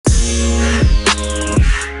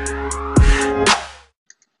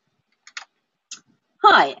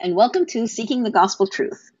and welcome to Seeking the Gospel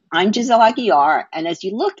Truth. I'm Giselle Aguiar, and as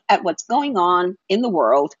you look at what's going on in the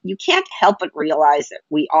world, you can't help but realize that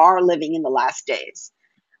we are living in the last days.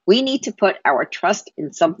 We need to put our trust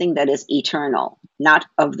in something that is eternal, not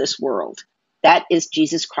of this world. That is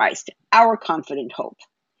Jesus Christ, our confident hope.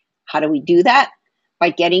 How do we do that? By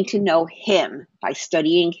getting to know Him, by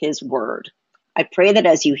studying His Word. I pray that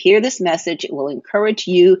as you hear this message, it will encourage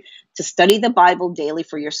you to study the Bible daily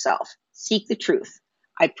for yourself. Seek the truth.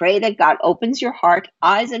 I pray that God opens your heart,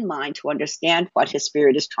 eyes, and mind to understand what His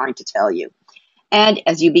Spirit is trying to tell you. And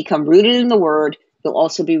as you become rooted in the Word, you'll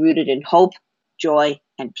also be rooted in hope, joy,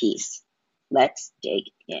 and peace. Let's dig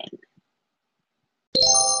in.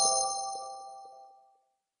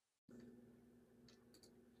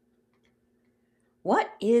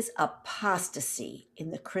 What is apostasy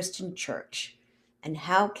in the Christian church, and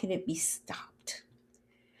how can it be stopped?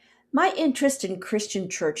 My interest in Christian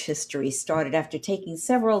church history started after taking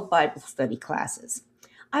several Bible study classes.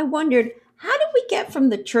 I wondered, how did we get from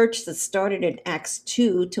the church that started in Acts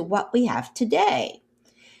 2 to what we have today?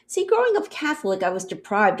 See, growing up Catholic, I was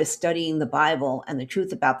deprived of studying the Bible and the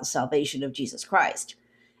truth about the salvation of Jesus Christ.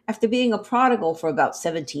 After being a prodigal for about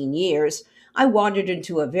 17 years, I wandered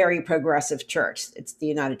into a very progressive church. It's the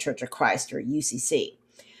United Church of Christ, or UCC,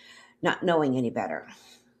 not knowing any better.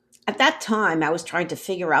 At that time, I was trying to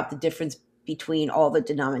figure out the difference between all the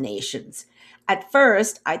denominations. At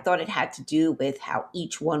first, I thought it had to do with how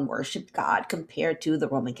each one worshiped God compared to the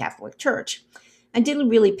Roman Catholic Church, and didn't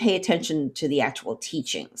really pay attention to the actual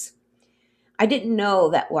teachings. I didn't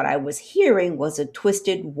know that what I was hearing was a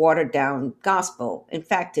twisted, watered down gospel. In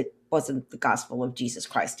fact, it wasn't the gospel of Jesus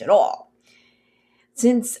Christ at all.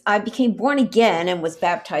 Since I became born again and was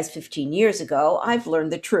baptized 15 years ago, I've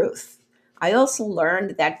learned the truth. I also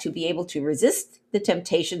learned that to be able to resist the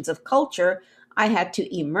temptations of culture, I had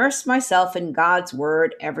to immerse myself in God's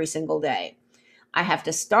word every single day. I have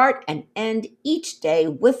to start and end each day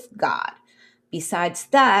with God. Besides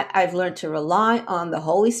that, I've learned to rely on the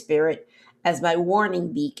Holy Spirit as my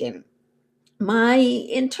warning beacon, my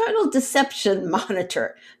internal deception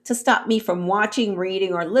monitor to stop me from watching,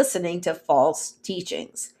 reading, or listening to false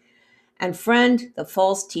teachings. And friend, the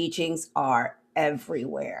false teachings are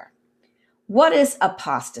everywhere. What is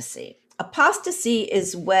apostasy? Apostasy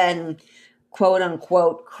is when quote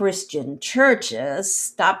unquote Christian churches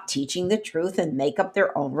stop teaching the truth and make up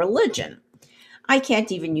their own religion. I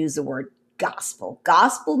can't even use the word gospel.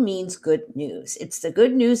 Gospel means good news. It's the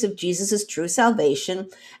good news of Jesus' true salvation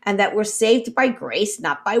and that we're saved by grace,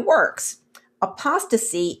 not by works.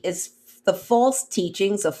 Apostasy is the false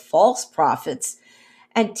teachings of false prophets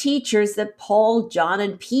and teachers that Paul, John,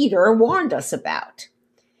 and Peter warned us about.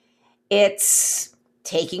 It's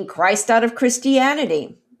taking Christ out of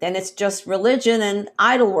Christianity. Then it's just religion and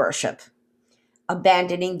idol worship.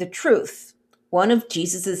 Abandoning the truth. One of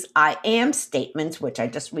Jesus's I am statements, which I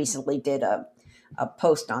just recently did a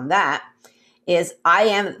post on that, is I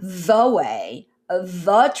am the way,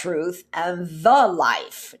 the truth, and the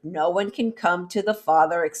life. No one can come to the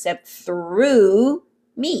Father except through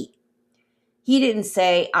me. He didn't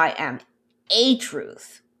say I am a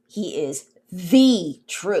truth. He is the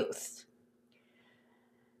truth.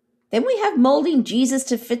 Then we have molding Jesus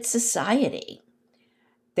to fit society.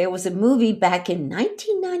 There was a movie back in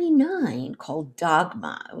 1999 called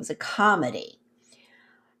Dogma. It was a comedy.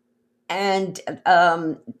 And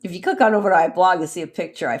if you click on over to my blog, you'll see a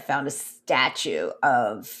picture. I found a statue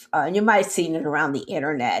of, and you might have seen it around the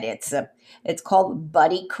internet. It's called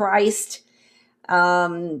Buddy Christ.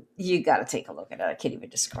 You got to take a look at it. I can't even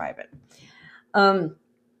describe it.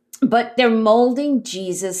 But they're molding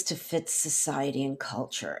Jesus to fit society and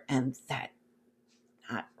culture, and that's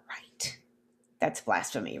not right. That's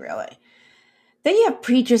blasphemy, really. Then you have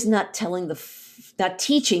preachers not teaching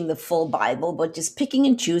the full Bible, but just picking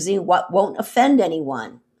and choosing what won't offend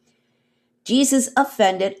anyone. Jesus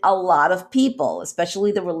offended a lot of people,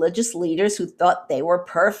 especially the religious leaders who thought they were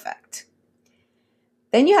perfect.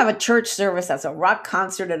 Then you have a church service that's a rock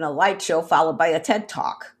concert and a light show followed by a TED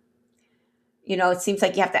Talk. You know, it seems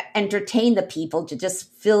like you have to entertain the people to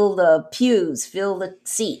just fill the pews, fill the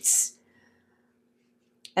seats.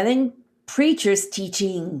 And then preachers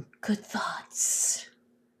teaching good thoughts.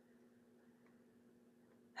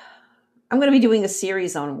 I'm going to be doing a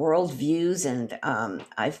series on worldviews, and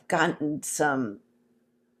I've gotten some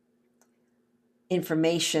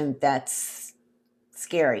information that's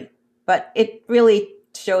scary, but it really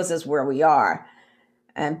shows us where we are.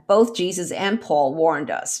 And both Jesus and Paul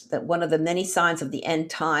warned us that one of the many signs of the end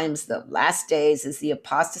times, the last days, is the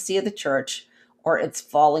apostasy of the church or its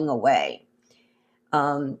falling away.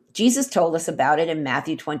 Jesus told us about it in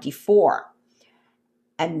Matthew 24.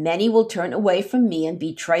 And many will turn away from me and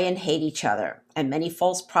betray and hate each other. And many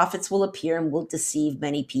false prophets will appear and will deceive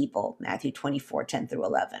many people. Matthew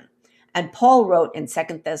 24:10-11. And Paul wrote in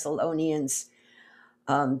 2 Thessalonians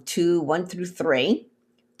 2, 1-3,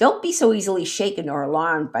 don't be so easily shaken or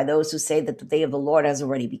alarmed by those who say that the day of the Lord has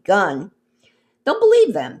already begun. Don't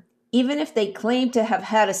believe them, even if they claim to have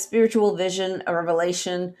had a spiritual vision, a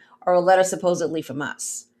revelation, or a letter supposedly from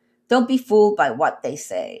us. Don't be fooled by what they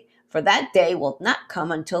say, for that day will not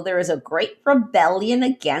come until there is a great rebellion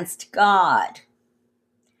against God.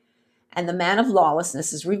 And the man of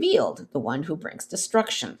lawlessness is revealed, the one who brings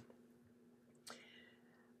destruction.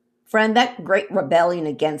 Friend, that great rebellion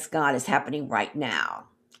against God is happening right now.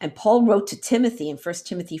 And Paul wrote to Timothy in 1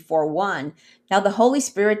 Timothy 4:1, now the Holy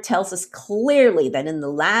Spirit tells us clearly that in the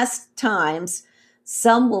last times,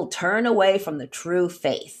 some will turn away from the true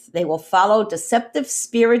faith. They will follow deceptive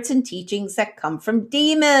spirits and teachings that come from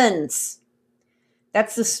demons.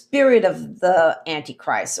 That's the spirit of the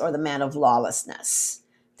Antichrist or the man of lawlessness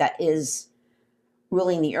that is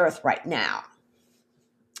ruling the earth right now.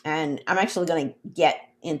 And I'm actually going to get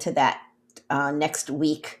into that next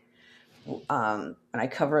week when I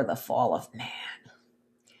cover the fall of man.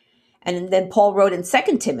 And then Paul wrote in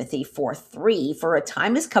 2 Timothy 4:3, for a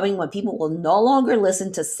time is coming when people will no longer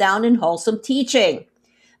listen to sound and wholesome teaching.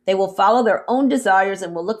 They will follow their own desires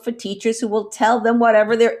and will look for teachers who will tell them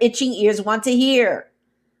whatever their itching ears want to hear.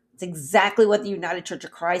 It's exactly what the United Church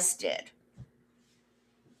of Christ did.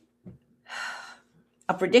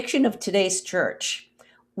 A prediction of today's church.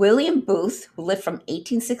 William Booth, who lived from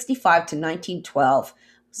 1865 to 1912,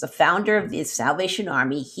 was the founder of the Salvation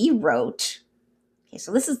Army. He wrote, okay,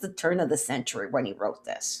 so this is the turn of the century when he wrote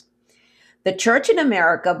this. The church in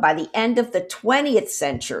America by the end of the 20th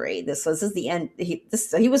century, this is the end, he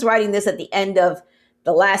was writing this at the end of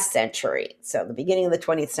the last century, so the beginning of the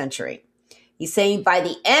 20th century. He's saying by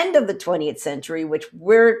the end of the 20th century, which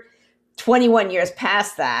we're 21 years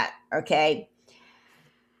past that, okay,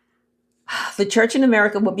 the church in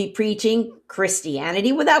America will be preaching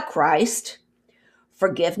Christianity without Christ,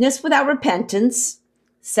 forgiveness without repentance,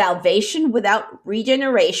 salvation without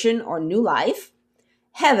regeneration or new life,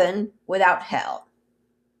 heaven without hell.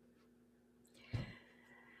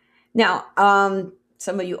 Now,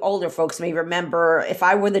 some of you older folks may remember If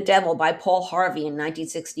I Were the Devil by Paul Harvey in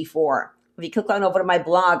 1964. If you click on over to my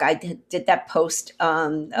blog, I did that post,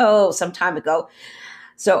 some time ago.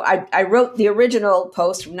 So I wrote the original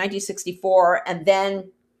post from 1964 and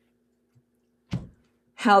then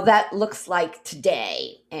how that looks like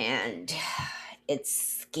today. And it's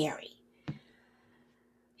scary.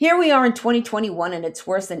 Here we are in 2021 and it's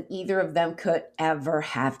worse than either of them could ever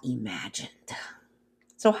have imagined.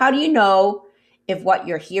 So how do you know if what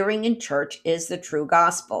you're hearing in church is the true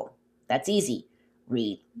gospel? That's easy.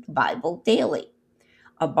 Read the Bible daily.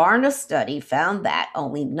 A Barna study found that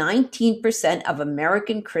only 19% of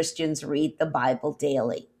American Christians read the Bible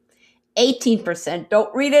daily. 18%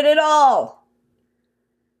 don't read it at all.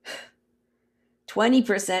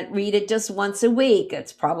 20% read it just once a week.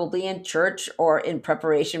 It's probably in church or in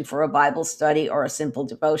preparation for a Bible study or a simple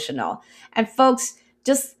devotional. And folks,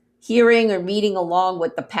 just hearing or reading along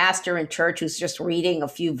with the pastor in church who's just reading a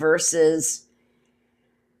few verses,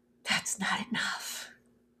 that's not enough.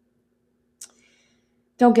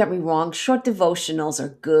 Don't get me wrong, short devotionals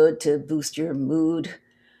are good to boost your mood,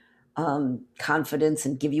 confidence,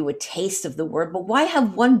 and give you a taste of the word. But why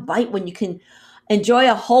have one bite when you can enjoy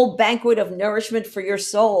a whole banquet of nourishment for your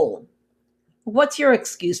soul? What's your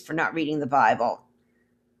excuse for not reading the Bible?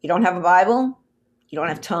 You don't have a Bible? You don't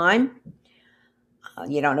have time?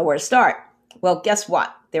 You don't know where to start? Well, guess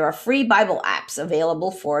what? There are free Bible apps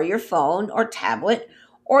available for your phone or tablet,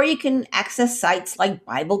 or you can access sites like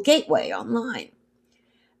Bible Gateway online.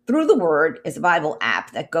 Through the Word is a Bible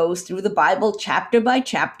app that goes through the Bible chapter by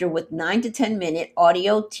chapter with 9 to 10 minute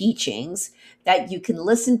audio teachings that you can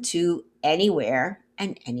listen to anywhere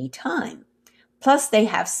and anytime. Plus, they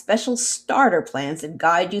have special starter plans that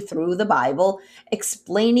guide you through the Bible,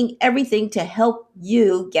 explaining everything to help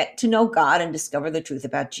you get to know God and discover the truth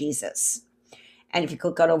about Jesus. And if you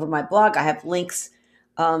click on over my blog, I have links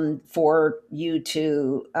for you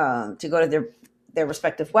to go to their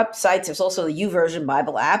respective websites. There's also the YouVersion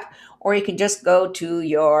Bible app, or you can just go to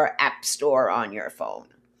your app store on your phone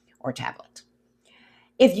or tablet.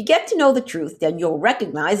 If you get to know the truth, then you'll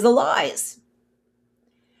recognize the lies.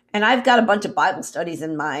 And I've got a bunch of Bible studies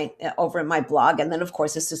over in my blog. And then, of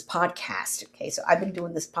course, this is podcast. Okay, so I've been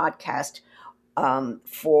doing this podcast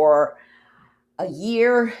for a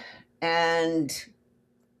year and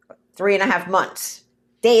 3.5 months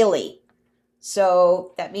daily.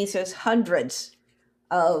 So that means there's hundreds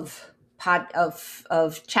of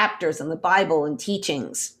of chapters in the Bible and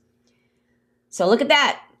teachings. So look at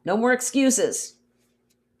that. No more excuses.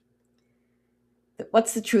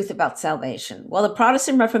 What's the truth about salvation? Well, the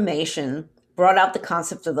Protestant Reformation brought out the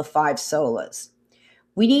concept of the 5 solas.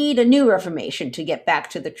 We need a new Reformation to get back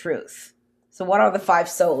to the truth. So what are the 5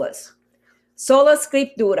 solas? Sola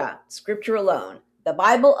Scriptura, Scripture alone. The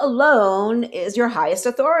Bible alone is your highest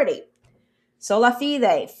authority. Sola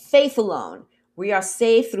Fide, faith alone. We are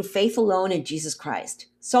saved through faith alone in Jesus Christ.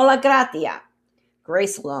 Sola Gratia,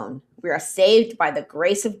 grace alone. We are saved by the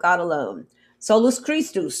grace of God alone. Solus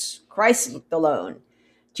Christus, Christ alone.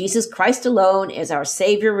 Jesus Christ alone is our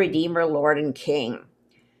Savior, Redeemer, Lord, and King.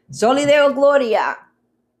 Soli Deo Gloria,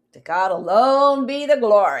 to God alone be the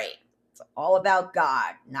glory. It's all about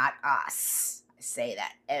God, not us. I say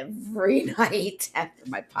that every night after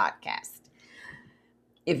my podcast.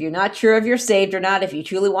 If you're not sure if you're saved or not, if you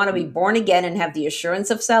truly want to be born again and have the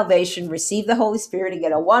assurance of salvation, receive the Holy Spirit and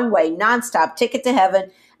get a one-way, nonstop ticket to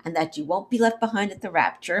heaven, and that you won't be left behind at the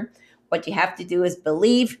rapture, what you have to do is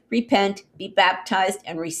believe, repent, be baptized,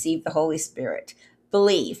 and receive the Holy Spirit.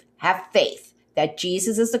 Believe, have faith that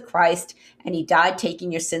Jesus is the Christ and he died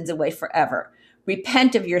taking your sins away forever.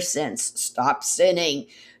 Repent of your sins. Stop sinning.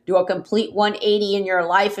 Do a complete 180 in your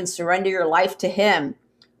life and surrender your life to him.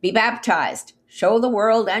 Be baptized. Show the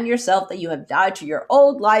world and yourself that you have died to your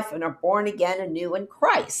old life and are born again anew in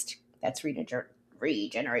Christ. That's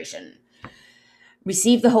regeneration.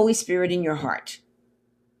 Receive the Holy Spirit in your heart.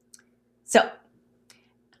 So, what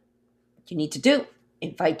you need to do,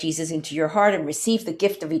 invite Jesus into your heart and receive the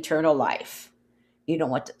gift of eternal life. If you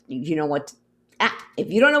don't know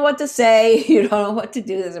what to say, you don't know what to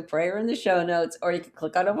do, there's a prayer in the show notes, or you can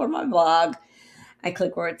click on over my blog and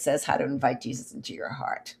click where it says how to invite Jesus into your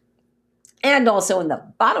heart. And also in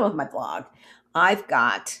the bottom of my blog, I've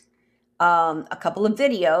got a couple of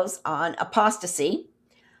videos on apostasy.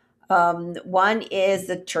 One is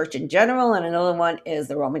the church in general, and another one is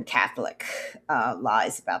the Roman Catholic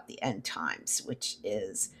lies about the end times, which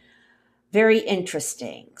is very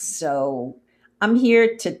interesting. So I'm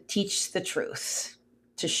here to teach the truth,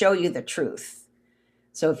 to show you the truth.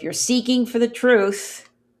 So if you're seeking for the truth,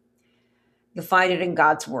 you'll find it in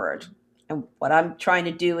God's word. And what I'm trying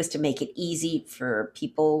to do is to make it easy for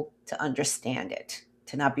people to understand it,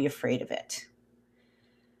 to not be afraid of it.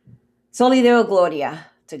 Soli Deo Gloria.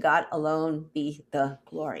 To God alone be the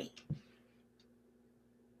glory.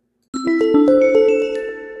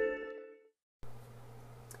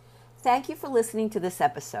 Thank you for listening to this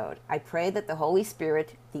episode. I pray that the Holy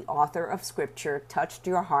Spirit, the author of Scripture, touched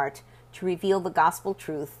your heart to reveal the gospel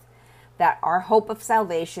truth that our hope of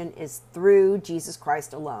salvation is through Jesus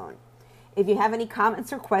Christ alone. If you have any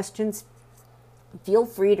comments or questions, feel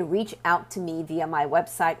free to reach out to me via my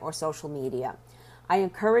website or social media. I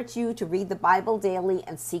encourage you to read the Bible daily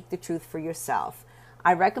and seek the truth for yourself.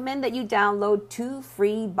 I recommend that you download 2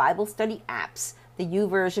 free Bible study apps, the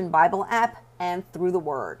YouVersion Bible app and Through the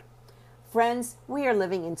Word. Friends, we are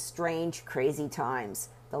living in strange, crazy times,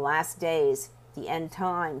 the last days, the end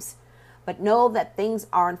times. But know that things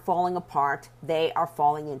aren't falling apart, they are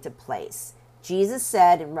falling into place. Jesus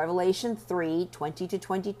said in Revelation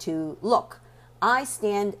 3:20-22, "Look, I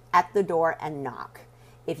stand at the door and knock.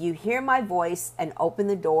 If you hear my voice and open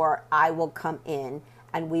the door, I will come in,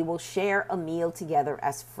 and we will share a meal together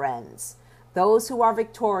as friends. Those who are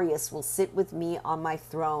victorious will sit with me on my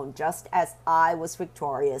throne, just as I was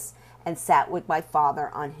victorious and sat with my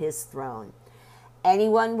Father on his throne."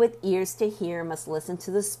 Anyone with ears to hear must listen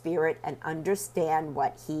to the Spirit and understand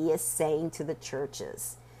what he is saying to the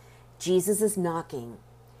churches. Jesus is knocking.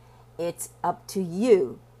 It's up to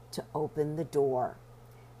you to open the door.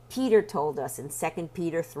 Peter told us in 2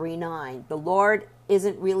 Peter 3:9, the Lord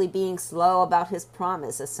isn't really being slow about his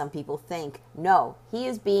promise, as some people think. No, he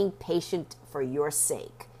is being patient for your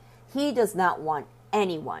sake. He does not want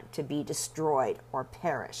anyone to be destroyed or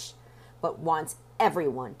perish, but wants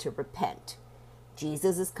everyone to repent.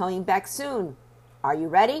 Jesus is coming back soon. Are you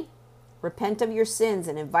ready? Repent of your sins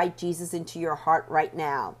and invite Jesus into your heart right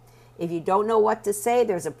now. If you don't know what to say,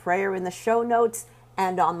 there's a prayer in the show notes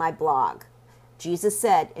and on my blog. Jesus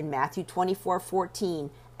said in Matthew 24:14,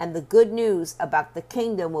 "And the good news about the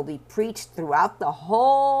kingdom will be preached throughout the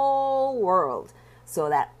whole world, so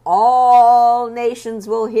that all nations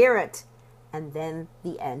will hear it, and then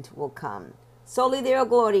the end will come." Soli Deo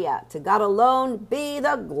Gloria. To God alone be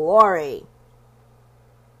the glory.